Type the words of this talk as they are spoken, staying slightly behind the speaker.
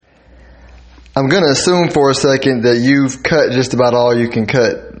I'm going to assume for a second that you've cut just about all you can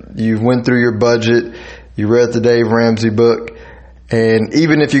cut. You've went through your budget. You read the Dave Ramsey book. And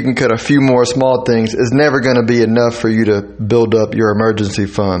even if you can cut a few more small things, it's never going to be enough for you to build up your emergency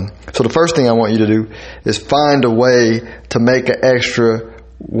fund. So the first thing I want you to do is find a way to make an extra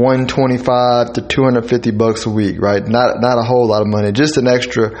 $125 to $250 a week, right? Not a whole lot of money, just an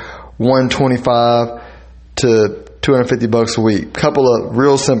extra $125 to $250 a week. Couple of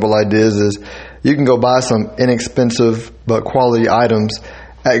real simple ideas is you can go buy some inexpensive but quality items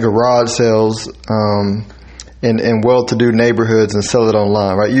at garage sales in well-to-do neighborhoods and sell it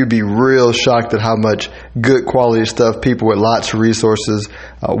online, right? You'd be real shocked at how much good quality stuff people with lots of resources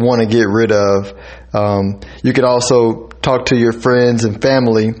want to get rid of. You could also talk to your friends and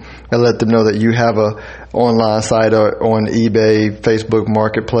family and let them know that you have a online site on eBay, Facebook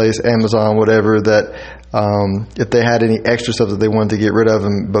Marketplace, Amazon, whatever, that if they had any extra stuff that they wanted to get rid of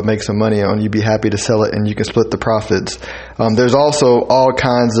but make some money on, you'd be happy to sell it and you can split the profits. There's also all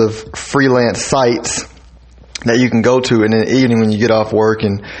kinds of freelance sites that you can go to, and in the evening when you get off work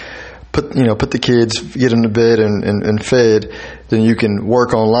and put the kids, get them to bed and fed, then you can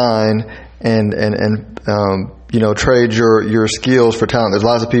work online and trade your skills for talent. There's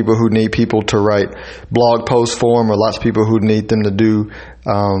lots of people who need people to write blog posts for them, or lots of people who need them to do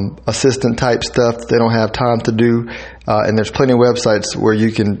assistant type stuff that they don't have time to do. And there's plenty of websites where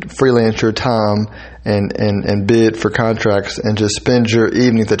you can freelance your time and bid for contracts and just spend your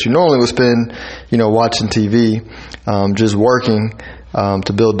evenings that you normally would spend, watching TV, just working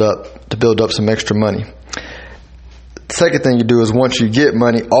to build up some extra money. Second thing you do is once you get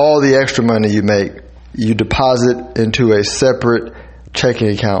money, all the extra money you make, you deposit into a separate checking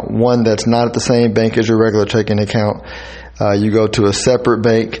account, one that's not at the same bank as your regular checking account. You go to a separate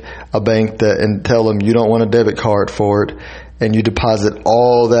bank, and tell them you don't want a debit card for it, and you deposit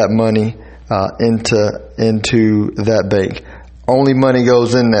all that money into that bank. Only money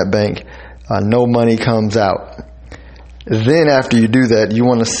goes in that bank. No money comes out. Then after you do that, you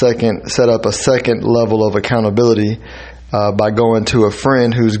want to set up a second level of accountability by going to a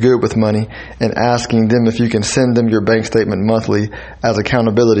friend who's good with money and asking them if you can send them your bank statement monthly as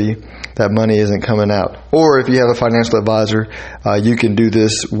accountability that money isn't coming out. Or if you have a financial advisor, you can do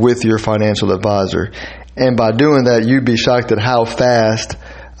this with your financial advisor. And by doing that, you'd be shocked at how fast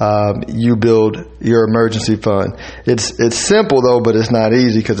you build your emergency fund. It's simple though, but it's not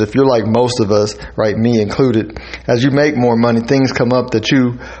easy, because if you're like most of us, right, me included, as you make more money, things come up that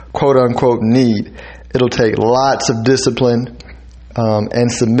you quote unquote need. It'll take lots of discipline and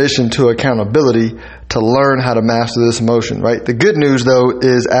submission to accountability to learn how to master this emotion, right? The good news though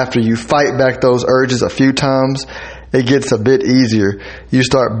is after you fight back those urges a few times, it gets a bit easier. You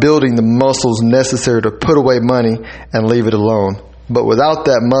start building the muscles necessary to put away money and leave it alone. But without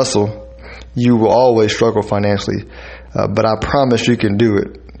that muscle, you will always struggle financially. But I promise you can do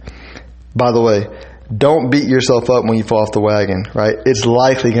it. By the way, don't beat yourself up when you fall off the wagon, right? It's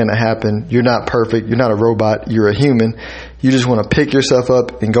likely going to happen. You're not perfect. You're not a robot. You're a human. You just want to pick yourself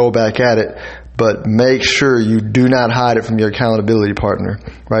up and go back at it. But make sure you do not hide it from your accountability partner,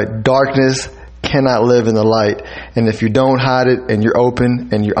 right? Darkness cannot live in the light. And if you don't hide it and you're open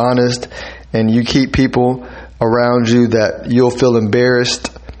and you're honest and you keep people around you that you'll feel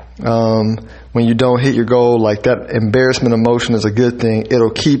embarrassed when you don't hit your goal, like that embarrassment emotion is a good thing.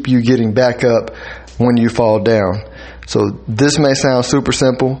 It'll keep you getting back up when you fall down. So this may sound super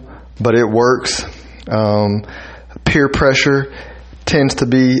simple, but it works. Peer pressure tends to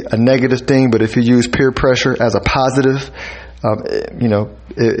be a negative thing, but if you use peer pressure as a positive,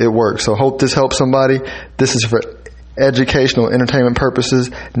 it works. So hope this helps somebody. This is for educational, entertainment purposes,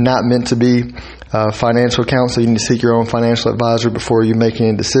 not meant to be financial counsel. You need to seek your own financial advisor before you make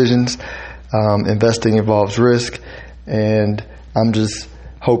any decisions. Investing involves risk, and I'm just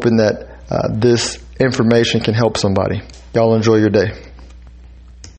hoping that this information can help somebody. Y'all enjoy your day.